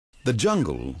The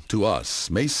jungle, to us,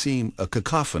 may seem a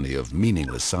cacophony of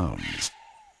meaningless sounds.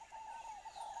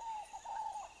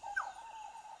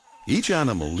 Each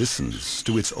animal listens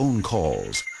to its own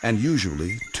calls and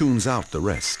usually tunes out the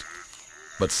rest.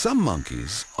 But some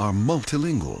monkeys are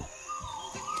multilingual.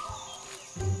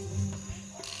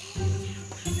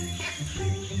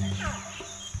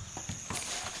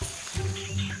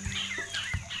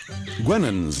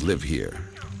 Guenons live here,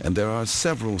 and there are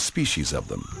several species of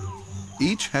them.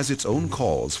 Each has its own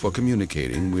calls for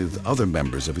communicating with other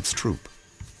members of its troop.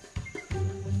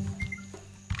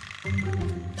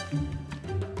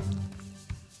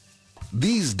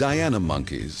 These Diana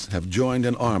monkeys have joined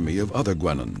an army of other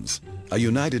Guenons, a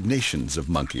United Nations of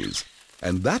monkeys,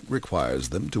 and that requires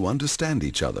them to understand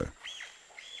each other.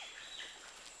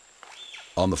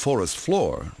 On the forest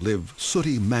floor live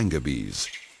sooty mangabes.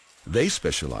 They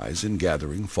specialize in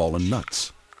gathering fallen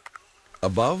nuts.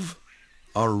 Above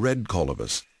are red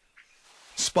colobus,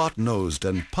 spot-nosed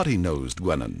and putty-nosed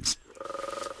Guenons,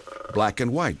 black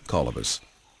and white colobus,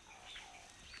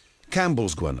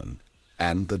 Campbell's Guenon,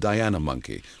 and the Diana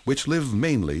monkey, which live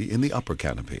mainly in the upper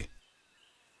canopy.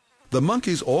 The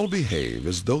monkeys all behave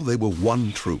as though they were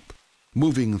one troop,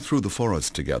 moving through the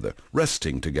forest together,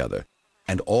 resting together,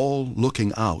 and all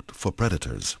looking out for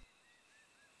predators.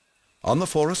 On the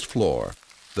forest floor,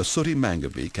 the sooty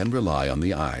mangabe can rely on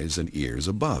the eyes and ears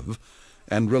above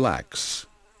and relax,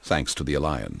 thanks to the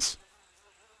alliance.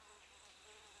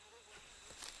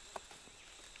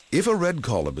 If a red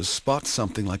colobus spots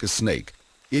something like a snake,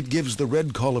 it gives the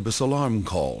red colobus alarm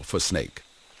call for snake.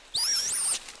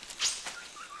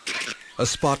 A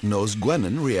spot-nosed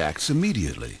Guenon reacts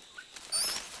immediately.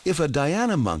 If a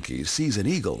Diana monkey sees an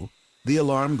eagle, the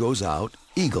alarm goes out,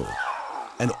 eagle,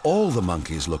 and all the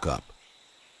monkeys look up.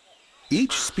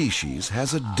 Each species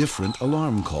has a different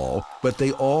alarm call, but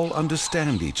they all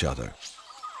understand each other.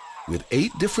 With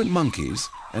 8 different monkeys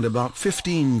and about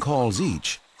 15 calls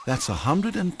each, that's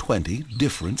 120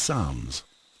 different sounds.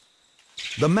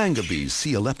 The mangabes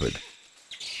see a leopard.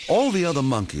 All the other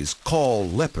monkeys call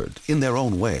leopard in their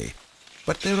own way,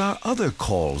 but there are other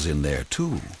calls in there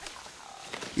too.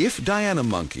 If Diana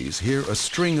monkeys hear a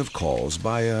string of calls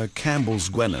by a Campbell's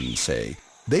Guenon, say,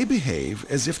 they behave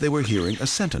as if they were hearing a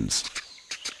sentence.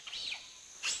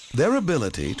 Their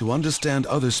ability to understand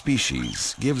other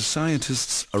species gives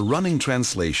scientists a running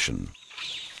translation.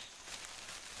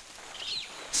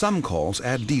 Some calls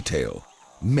add detail,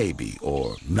 maybe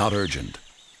or not urgent.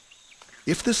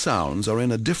 If the sounds are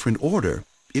in a different order,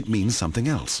 it means something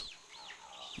else.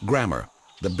 Grammar,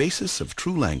 the basis of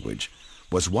true language,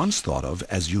 was once thought of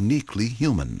as uniquely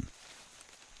human.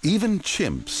 Even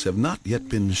chimps have not yet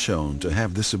been shown to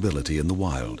have this ability in the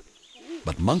wild,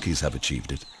 but monkeys have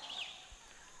achieved it.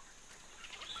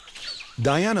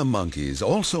 Diana monkeys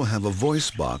also have a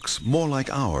voice box more like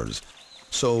ours,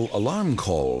 so alarm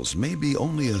calls may be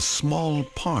only a small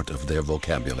part of their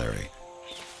vocabulary.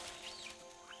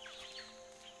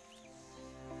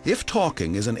 If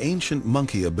talking is an ancient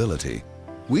monkey ability,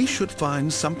 we should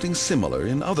find something similar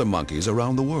in other monkeys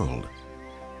around the world.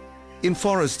 In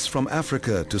forests from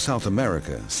Africa to South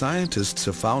America, scientists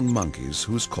have found monkeys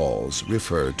whose calls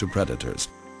refer to predators.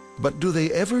 But do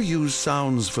they ever use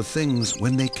sounds for things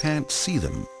when they can't see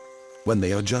them, when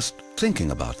they are just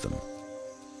thinking about them?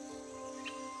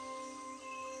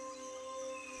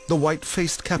 The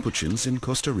white-faced capuchins in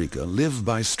Costa Rica live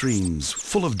by streams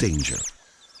full of danger.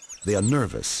 They are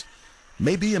nervous,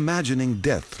 maybe imagining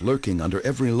death lurking under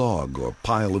every log or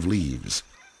pile of leaves.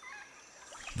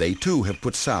 They too have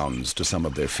put sounds to some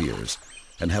of their fears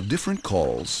and have different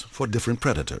calls for different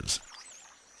predators.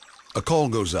 A call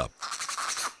goes up.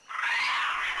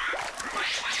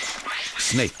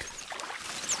 Snake.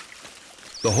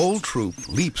 The whole troop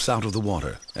leaps out of the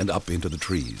water and up into the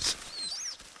trees.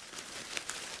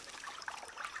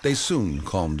 They soon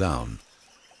calm down.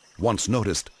 Once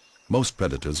noticed, most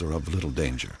predators are of little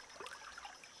danger.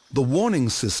 The warning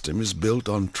system is built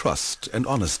on trust and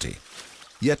honesty.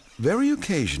 Yet, very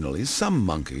occasionally, some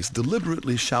monkeys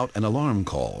deliberately shout an alarm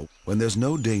call when there's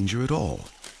no danger at all.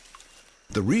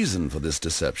 The reason for this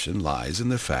deception lies in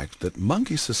the fact that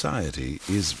monkey society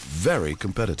is very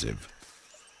competitive.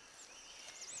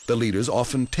 The leaders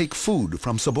often take food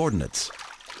from subordinates.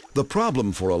 The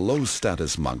problem for a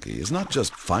low-status monkey is not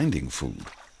just finding food.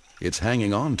 It's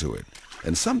hanging on to it,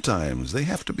 and sometimes they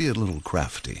have to be a little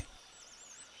crafty.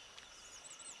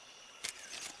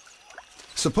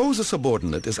 Suppose a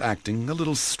subordinate is acting a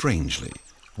little strangely,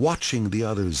 watching the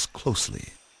others closely.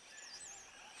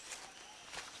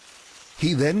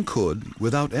 He then could,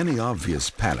 without any obvious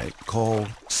panic, call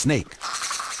snake,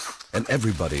 and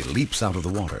everybody leaps out of the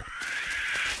water.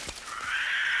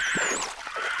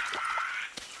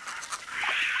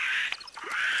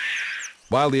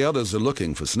 While the others are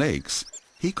looking for snakes,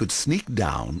 he could sneak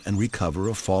down and recover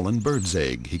a fallen bird's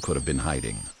egg he could have been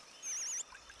hiding.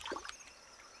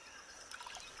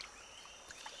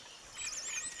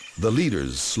 The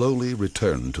leaders slowly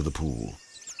return to the pool.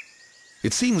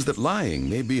 It seems that lying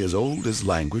may be as old as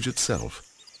language itself.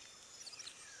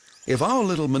 If our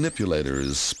little manipulator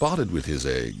is spotted with his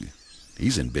egg,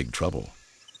 he's in big trouble.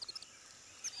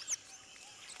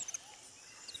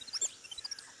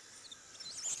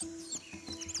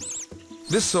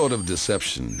 This sort of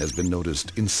deception has been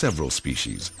noticed in several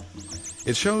species.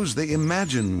 It shows they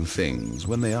imagine things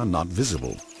when they are not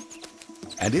visible.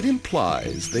 And it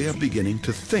implies they are beginning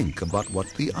to think about what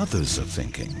the others are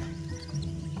thinking.